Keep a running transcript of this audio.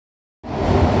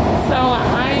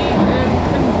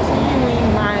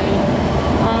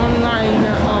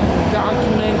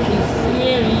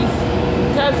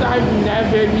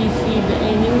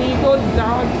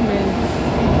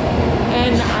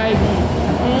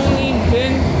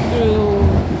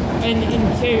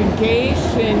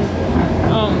interrogation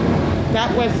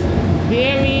that was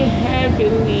very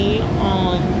heavily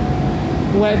on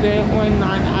whether or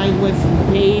not I was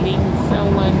dating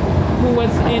someone who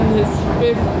was in his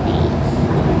 50s.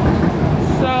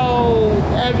 So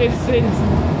ever since,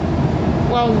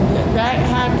 well, that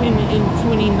happened in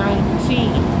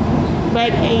 2019.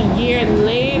 But a year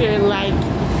later, like,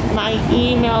 my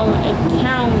email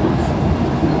accounts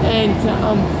and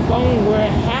phone were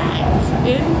hacked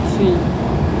into,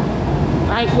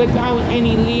 like, without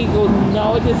any legal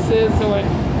notices or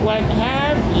what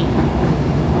have you.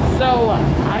 So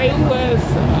I was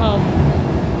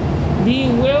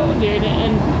bewildered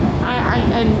and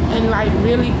like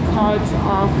really caught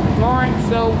off guard.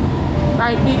 So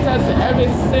like, because ever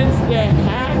since the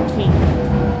hacking,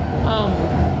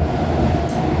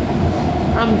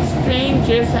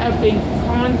 strangers have been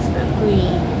constantly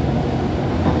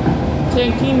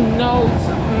taking notes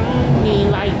on me,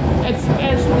 like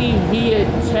especially via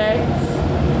text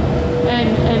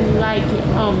and like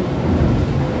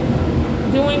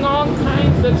doing all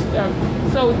kinds of stuff.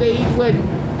 So they would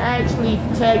actually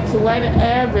text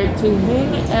whatever to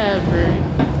whomever,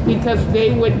 because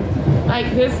they would, like,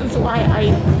 this is why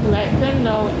I let them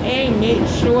know, hey, make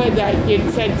sure that your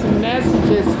text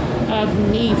messages of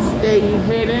me stay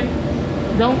hidden.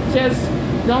 Don't just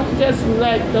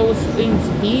let those things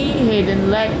be hidden.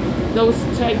 Let those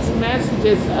text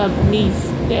messages of me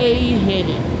stay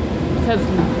hidden, because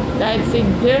that's a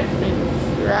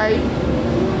difference, right?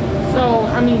 So,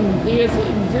 I mean, there's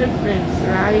a difference,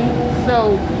 right?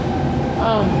 So,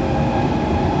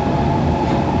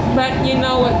 but you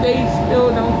know what, they still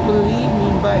don't believe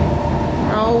me, but,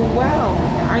 oh well.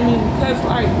 I mean, because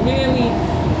like really,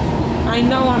 I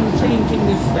know I'm changing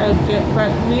the subject,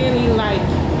 but really like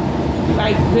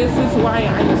this is why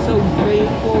I'm so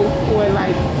grateful for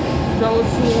like those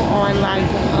who are like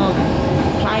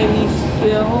highly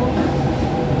skilled.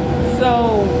 So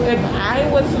if I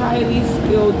was highly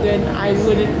skilled, then I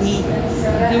wouldn't be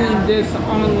doing this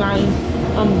online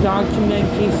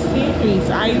documentary series.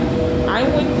 I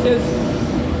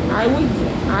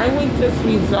would just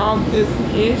resolve this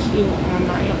issue on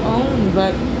my own,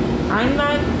 but I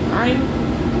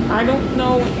don't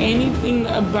know anything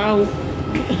about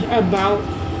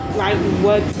like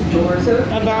what's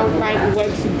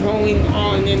going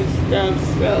on and stuff.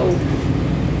 So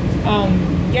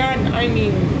yeah, I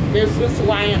mean, this is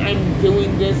why I'm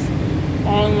doing this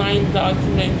online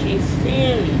documentary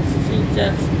series, to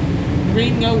just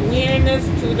bring awareness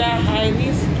to the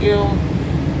highly skilled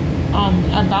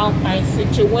about my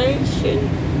situation.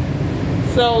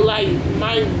 So like,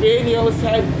 my videos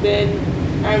have been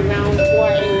around for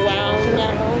a while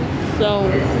now, so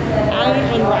I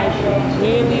am like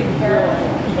really good.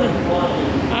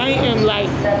 I am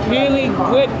like really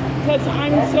good, because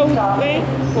I'm so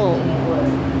thankful.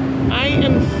 I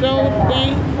am so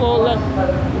thankful,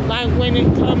 like when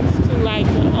it comes to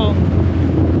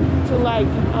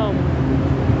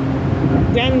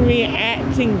them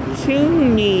reacting to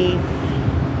me,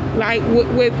 like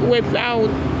without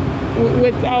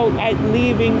like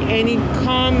leaving any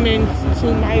comments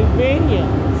to my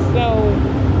videos. So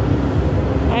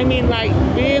I mean, like,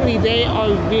 really, they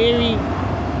are very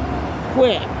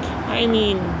quick. I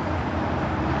mean,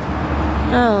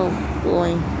 oh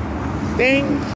boy. Thanks.